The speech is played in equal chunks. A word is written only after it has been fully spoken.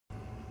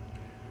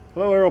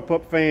Hello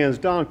Aeropup fans,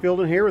 Don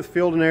Fielden here with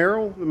Field &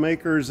 Aero, the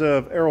makers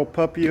of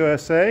Aeropup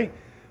USA.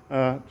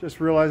 Just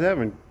realized I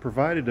haven't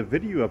provided a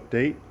video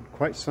update in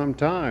quite some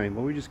time,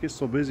 but we just get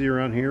so busy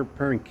around here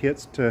preparing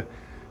kits to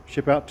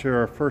ship out to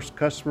our first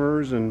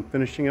customers and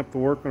finishing up the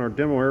work on our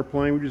demo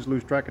airplane. We just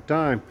lose track of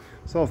time.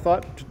 So I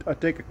thought I'd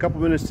take a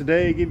couple minutes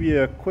today, give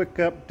you a quick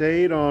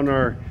update on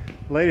our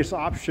latest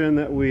option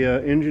that we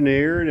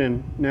engineered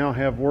and now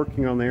have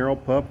working on the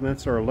Aeropup, and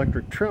that's our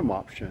electric trim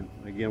option.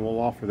 Again, we'll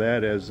offer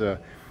that as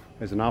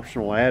an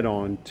optional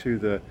add-on to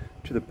the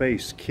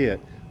base kit.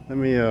 Let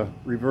me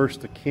reverse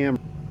the camera.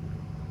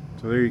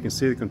 So there you can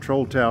see the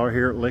control tower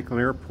here at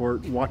Lakeland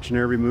Airport, watching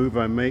every move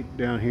I make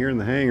down here in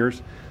the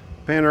hangars.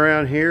 Pan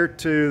around here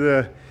to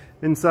the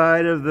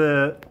inside of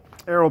the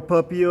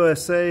Aeropup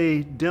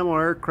USA demo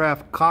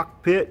aircraft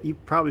cockpit.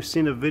 You've probably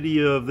seen a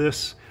video of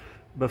this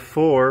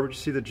before. You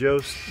see the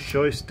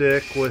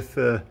joystick with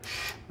the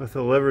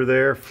lever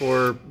there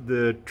for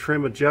the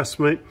trim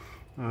adjustment.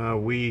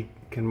 We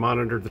can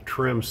monitor the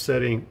trim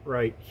setting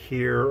right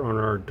here on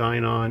our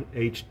Dynon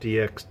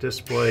HDX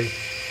display.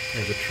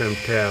 As the trim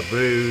tab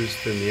moves,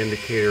 then the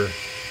indicator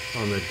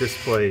on the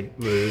display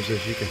moves,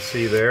 as you can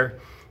see there.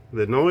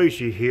 The noise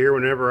you hear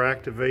whenever I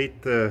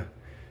activate the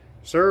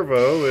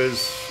servo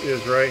is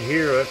right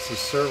here. That's the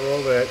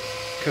servo that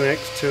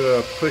connects to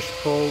a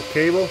push-pull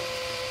cable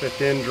that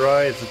then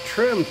drives the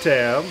trim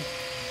tab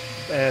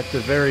at the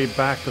very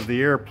back of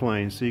the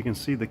airplane. So you can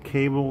see the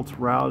cable, it's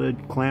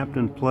routed, clamped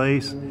in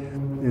place,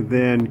 and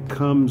then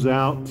comes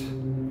out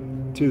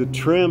to the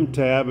trim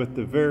tab at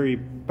the very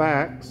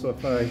back. So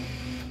if I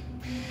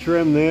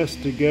trim this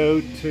to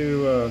go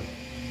to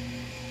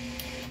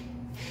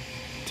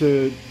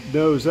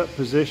nose up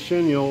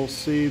position, you'll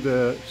see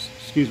the,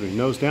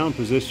 nose down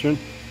position,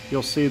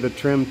 you'll see the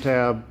trim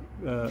tab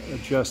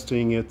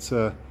adjusting its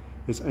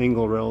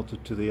angle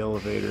relative to the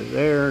elevator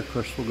there. Of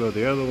course, we'll go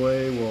the other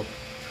way. We'll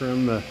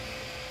trim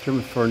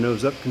for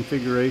nose up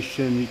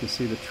configuration. You can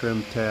see the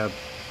trim tab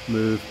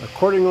move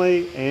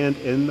accordingly and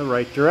in the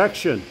right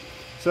direction.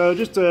 So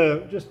just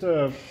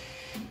a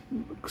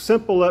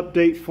simple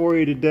update for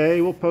you today.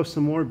 We'll post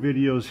some more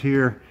videos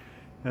here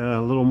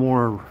a little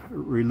more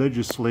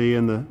religiously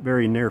in the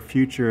very near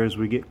future as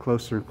we get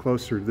closer and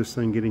closer to this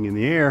thing getting in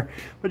the air.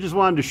 But just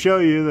wanted to show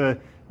you the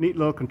neat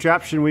little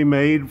contraption we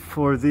made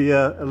for the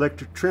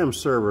electric trim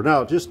server.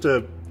 Now, just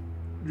to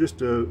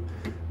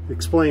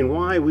explain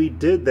why we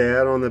did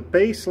that, on the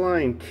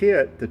baseline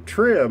kit, the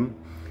trim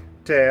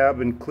tab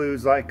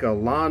includes like a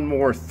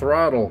lawnmower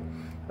throttle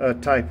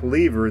type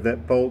lever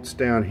that bolts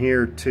down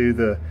here to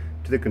the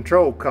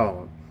control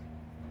column.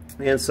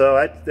 And so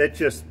that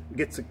just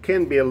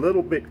can be a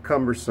little bit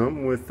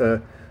cumbersome with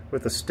a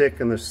stick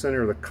in the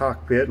center of the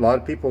cockpit. A lot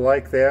of people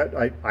like that.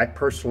 I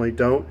personally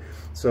don't.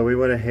 So we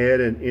went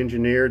ahead and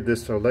engineered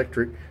this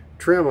electric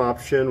trim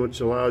option, which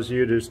allows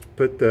you to just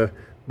put the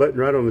button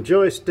right on the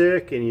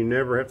joystick, and you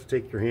never have to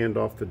take your hand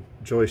off the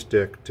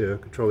joystick to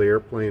control the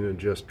airplane and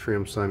adjust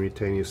trim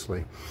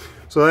simultaneously.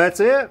 So that's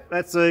it.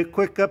 That's a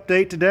quick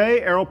update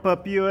today.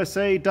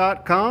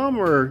 Aeropupusa.com,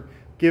 or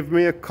give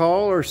me a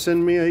call or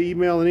send me an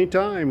email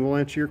anytime. We'll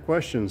answer your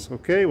questions.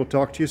 Okay, we'll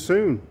talk to you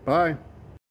soon. Bye.